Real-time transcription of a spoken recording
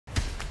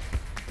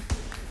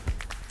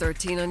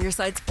13 on Your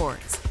Side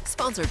Sports,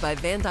 sponsored by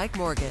Van Dyke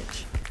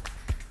Mortgage.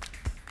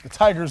 The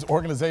Tigers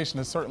organization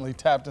has certainly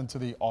tapped into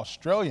the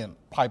Australian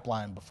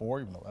pipeline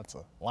before, even though that's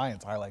a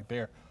Lions highlight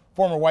there.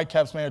 Former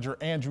Whitecaps manager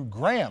Andrew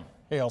Graham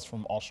hails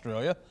from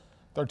Australia.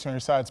 13 on Your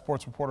Side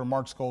Sports reporter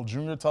Mark Skoll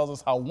Jr. tells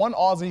us how one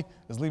Aussie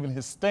is leaving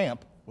his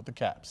stamp with the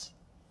Caps.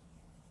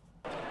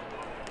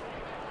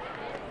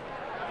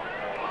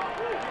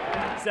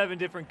 7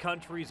 different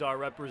countries are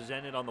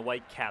represented on the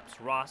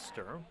Whitecaps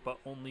roster, but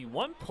only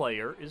one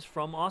player is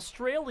from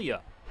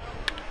Australia.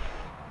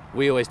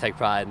 We always take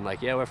pride in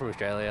yeah, we're from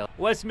Australia.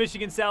 West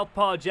Michigan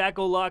southpaw Jack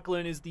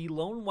O'Loughlin is the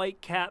lone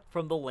Whitecap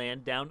from the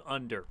land down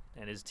under,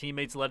 and his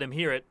teammates let him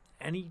hear it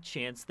any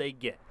chance they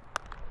get.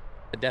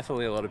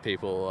 Definitely a lot of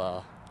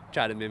people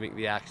try to mimic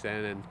the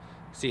accent and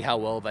see how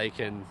well they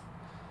can,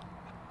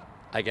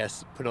 I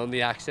guess, put on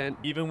the accent.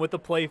 Even with the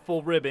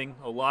playful ribbing,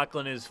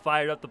 O'Loughlin is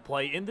fired up to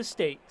play in the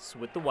States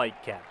with the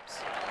Whitecaps.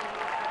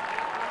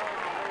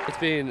 It's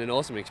been an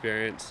awesome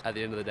experience. At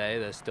the end of the day,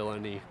 there's still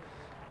only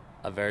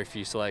a very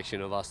few selection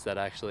of us that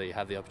actually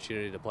have the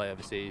opportunity to play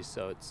overseas,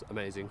 so it's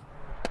amazing.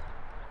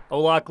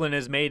 O'Loughlin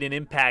has made an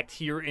impact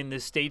here in the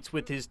States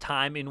with his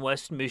time in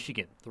West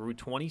Michigan. Through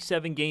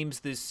 27 games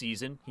this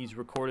season, he's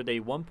recorded a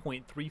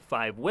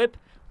 1.35 WHIP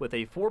with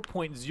a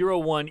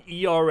 4.01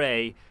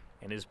 ERA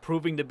and is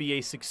proving to be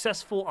a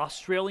successful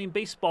Australian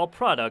baseball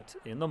product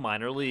in the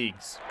minor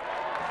leagues.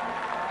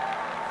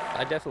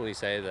 I definitely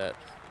say that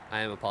I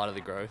am a part of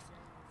the growth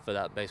for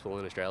that baseball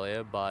in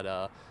Australia, but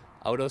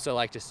I would also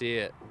like to see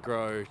it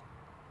grow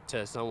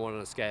to somewhat on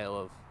a scale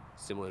of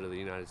similar to the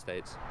United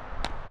States.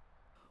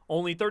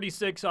 Only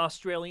 36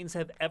 Australians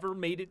have ever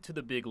made it to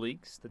the big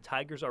leagues. The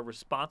Tigers are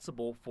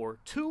responsible for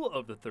 2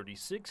 of the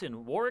 36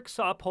 in Warwick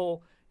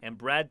Saupold and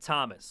Brad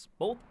Thomas,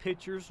 both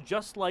pitchers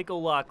just like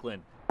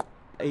O'Loughlin.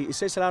 It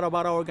says a lot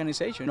about our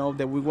organization,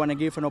 that we want to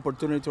give an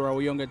opportunity to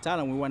our younger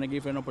talent. We want to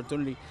give an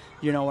opportunity,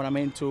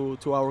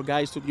 to our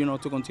guys to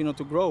continue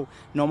to grow,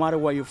 no matter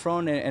where you're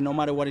from and no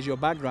matter what is your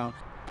background.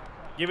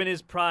 Given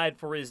his pride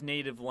for his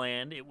native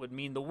land, it would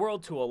mean the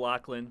world to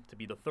O'Loughlin to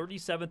be the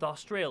 37th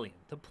Australian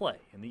to play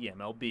in the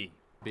MLB.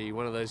 Be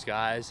one of those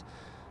guys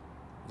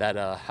that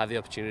have the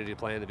opportunity to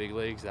play in the big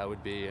leagues, that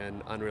would be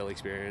an unreal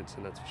experience,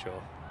 and that's for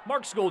sure.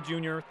 Mark Skoll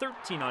Jr.,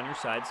 13 on Your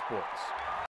Side Sports.